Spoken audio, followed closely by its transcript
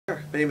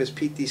My name is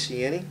Pete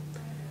DiCianni.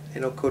 I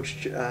know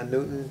Coach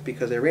Newton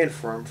because I ran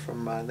for him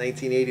from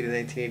 1980 to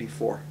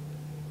 1984.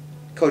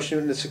 Coach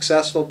Newton is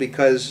successful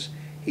because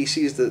he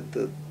sees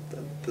the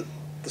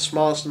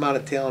smallest amount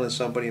of talent in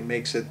somebody and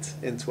makes it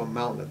into a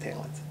mountain of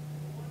talent.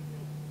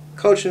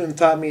 Coach Newton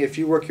taught me if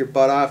you work your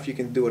butt off, you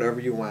can do whatever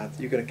you want.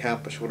 You can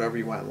accomplish whatever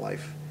you want in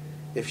life.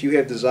 If you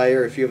have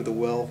desire, if you have the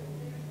will,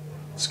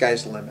 the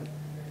sky's the limit.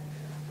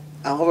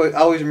 I'll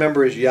always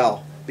remember his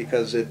yell,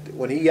 because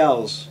when he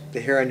yells,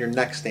 the hair on your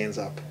neck stands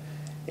up.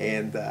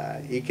 And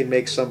he can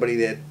make somebody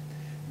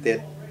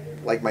that,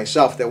 like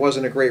myself, that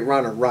wasn't a great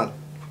runner, run.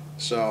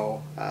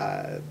 So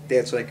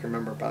that's what I can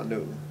remember about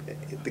Newton.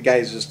 The guy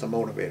is just a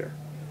motivator.